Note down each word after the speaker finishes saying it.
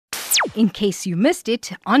in case you missed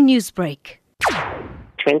it on Newsbreak.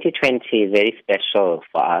 2020 is very special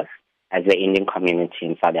for us as the Indian community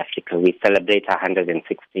in South Africa. We celebrate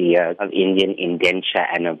 160 years of Indian Indentured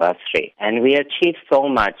Anniversary. And we achieved so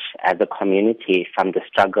much as a community from the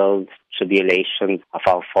struggles, tribulations of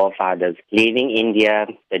our forefathers, leaving India,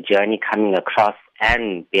 the journey coming across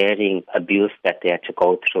and bearing abuse that they had to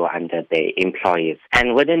go through under their employees.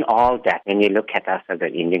 And within all that, when you look at us as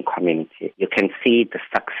an Indian community, you can see the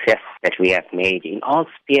success that we have made in all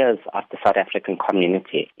spheres of the South African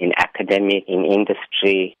community, in academic, in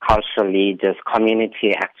industry, cultural leaders,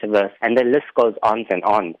 community activists, and the list goes on and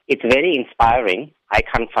on. It's very inspiring. I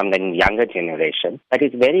come from the younger generation, but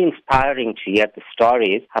it's very inspiring to hear the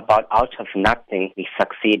stories about out of nothing we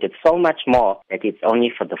succeeded so much more that it's only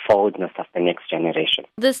for the forwardness of the next generation.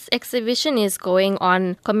 This exhibition is going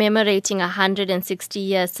on commemorating 160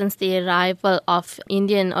 years since the arrival of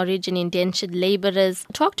Indian origin indentured labourers.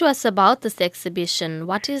 Talk to us about this exhibition.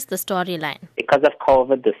 What is the storyline? Because of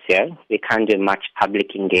COVID this year, we can't do much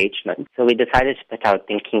public engagement, so we decided to put our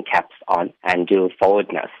thinking caps on and do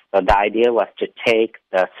forwardness. So the idea was to take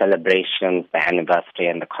the celebrations, the anniversary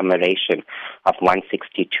and the commemoration of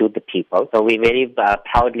 160 to the people. So we very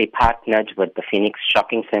proudly partnered with the Phoenix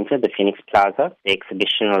Shopping Centre, the Phoenix Plaza. The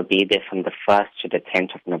exhibition will be there from the 1st to the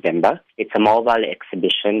 10th of November. It's a mobile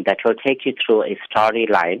exhibition that will take you through a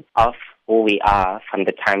storyline of who we are from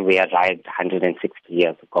the time we arrived 160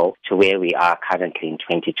 years ago to where we are currently in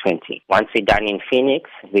 2020. Once we're done in Phoenix,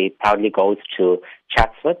 we proudly go to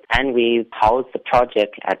Chatsworth and we house the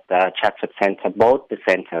project at the Chatsworth Centre, both the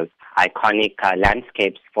centres, iconic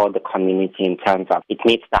landscapes for the community in terms of it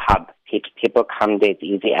meets the hub. People come there, it's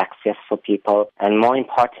easy access for people, and more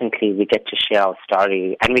importantly, we get to share our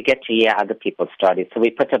story and we get to hear other people's stories. So we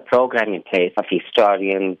put a program in place of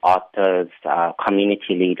historians, authors,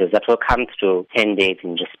 community leaders that will come through 10 days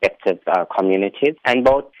in respective communities. And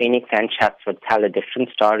both Phoenix and Chatsworth tell a different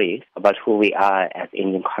stories about who we are as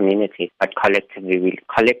Indian community, but collectively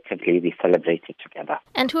we celebrate it together.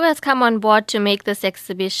 And who has come on board to make this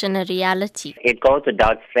exhibition a reality? It goes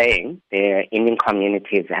without saying, the Indian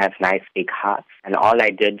communities have nice big hearts, and all I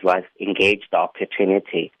did was engage the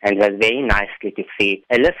opportunity, and it was very nicely to see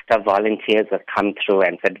a list of volunteers that come through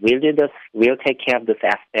and said, we'll do this, we'll take care of this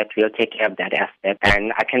aspect, we'll take care of that aspect,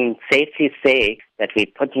 and I can safely say that we're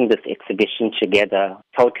putting this exhibition together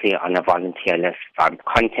totally on a volunteer list, from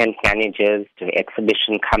content managers to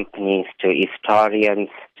exhibition companies to historians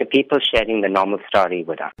to people sharing the normal story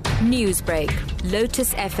with us. Newsbreak,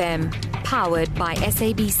 Lotus FM, powered by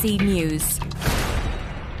SABC News.